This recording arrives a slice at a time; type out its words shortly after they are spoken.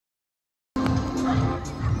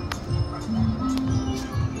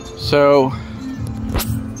So,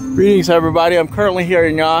 greetings everybody. I'm currently here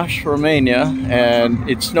in Iasi, Romania, and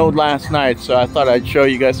it snowed last night, so I thought I'd show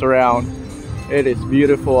you guys around. It is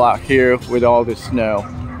beautiful out here with all this snow.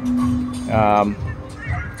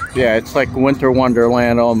 Yeah, it's like winter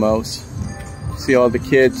wonderland almost. See all the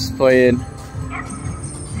kids playing.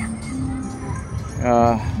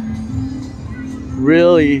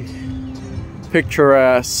 Really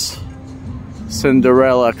picturesque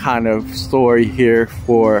Cinderella kind of story here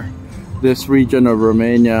for this region of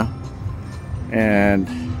Romania, and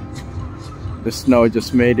the snow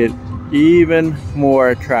just made it even more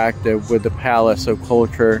attractive with the Palace of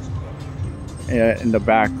Culture in the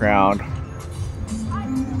background.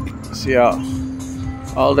 See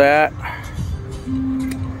all that.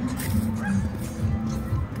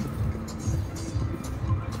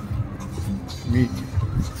 Let me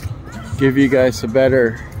give you guys a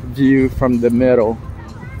better view from the middle.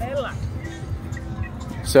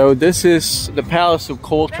 So this is the Palace of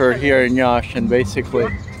Culture here in Iasi, and basically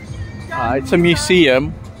it's a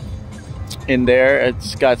museum in there.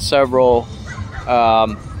 It's got several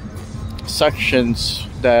sections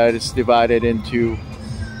that is divided into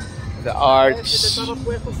the arts,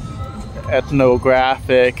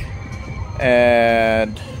 ethnographic,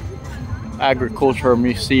 and agricultural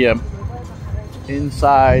museum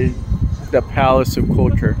inside the Palace of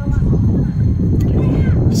Culture.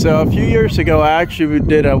 So a few years ago, I actually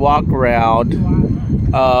did a walk around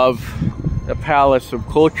of the Palace of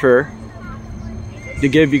Culture to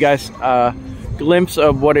give you guys a glimpse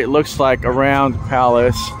of what it looks like around the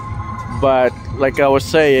palace. But like I was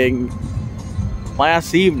saying,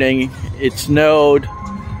 last evening it snowed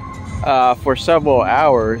for several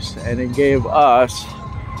hours, and it gave us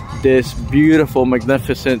this beautiful,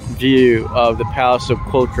 magnificent view of the Palace of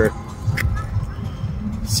Culture.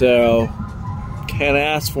 So can't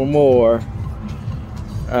ask for more.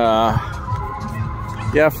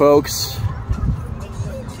 Yeah, folks,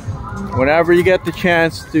 whenever you get the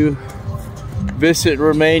chance to visit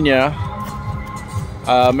Romania,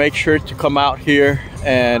 make sure to come out here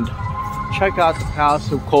and check out the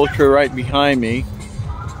Palace of Culture right behind me.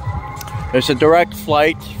 There's a direct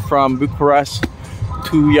flight from Bucharest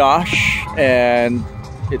to Iasi, and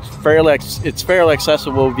it's fairly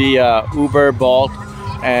accessible via Uber, Bolt,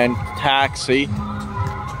 and taxi.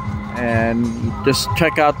 And just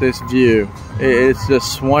check out this view. It's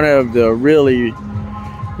just one of the really,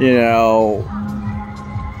 you know,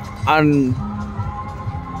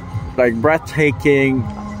 breathtaking,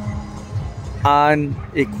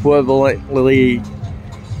 unequivalently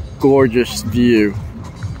gorgeous view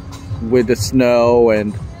with the snow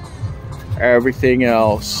and everything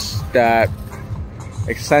else that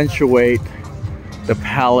accentuate the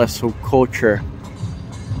Palace of Culture.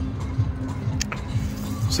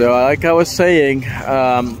 So like I was saying,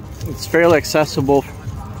 it's fairly accessible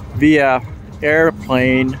via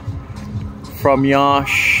airplane from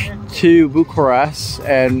Iasi to Bucharest,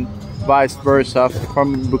 and vice versa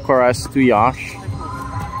from Bucharest to Iasi.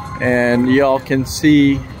 And y'all can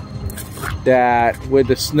see that with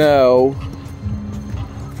the snow,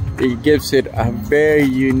 it gives it a very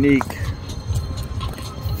unique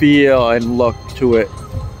feel and look to it.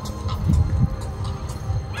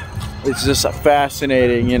 It's just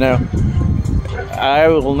fascinating, you know. I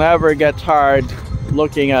will never get tired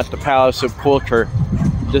looking at the Palace of Culture,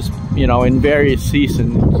 just, you know, in various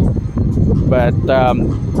seasons. But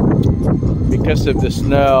because of the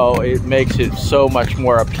snow, it makes it so much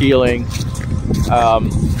more appealing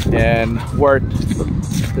and worth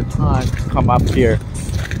the time to come up here.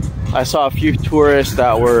 I saw a few tourists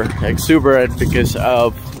that were exuberant because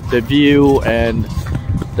of the view and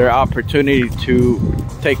their opportunity to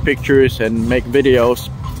take pictures and make videos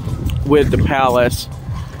with the palace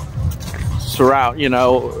surround, you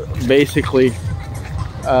know, basically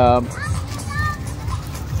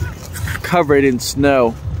covered in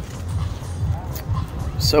snow.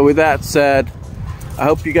 So with that said, I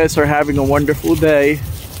hope you guys are having a wonderful day.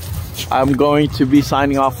 I'm going to be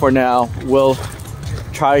signing off for now. We'll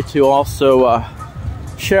try to also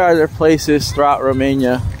share other places throughout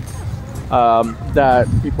Romania that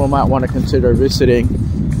people might want to consider visiting.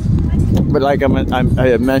 But like I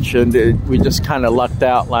had mentioned, we just kind of lucked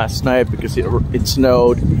out last night because it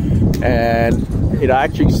snowed and it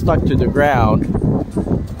actually stuck to the ground.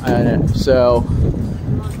 So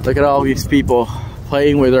look at all these people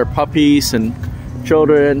playing with their puppies and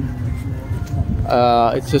children.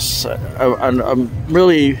 It's just a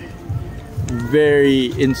really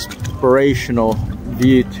very inspirational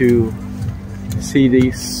view to see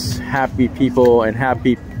these happy people and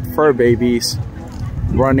happy fur babies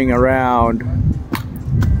running around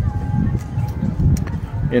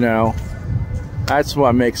You know, that's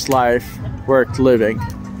what makes life worth living.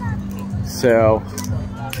 So,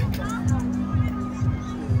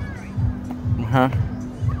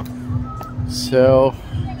 so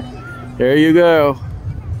there you go.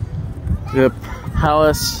 The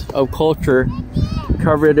Palace of Culture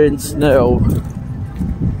covered in snow.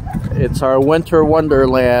 It's our winter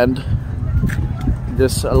wonderland.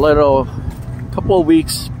 Just a couple of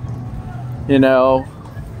weeks, you know,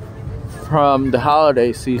 from the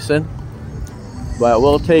holiday season, but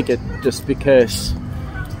we'll take it just because,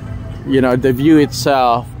 you know, the view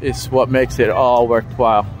itself is what makes it all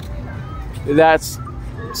worthwhile. That's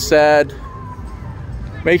said,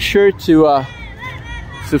 make sure to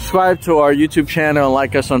subscribe to our YouTube channel and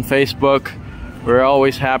like us on Facebook. We're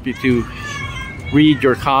always happy to read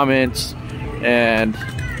your comments, and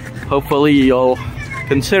hopefully you'll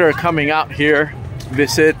consider coming out here,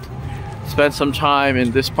 visit, spend some time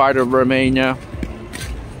in this part of Romania,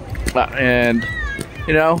 and,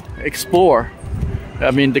 you know, explore.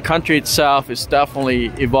 I mean, the country itself is definitely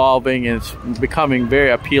evolving and it's becoming very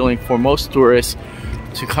appealing for most tourists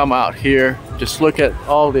to come out here. Just look at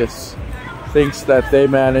all these things that they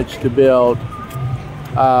managed to build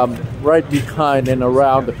right behind and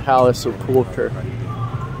around the Palace of Culture.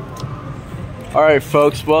 Alright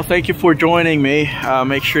folks, well, thank you for joining me.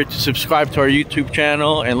 Make sure to subscribe to our YouTube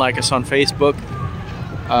channel and like us on Facebook.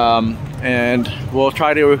 And we'll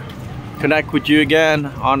try to connect with you again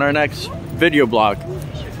on our next video blog.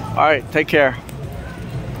 Alright, take care.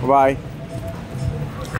 Bye-bye.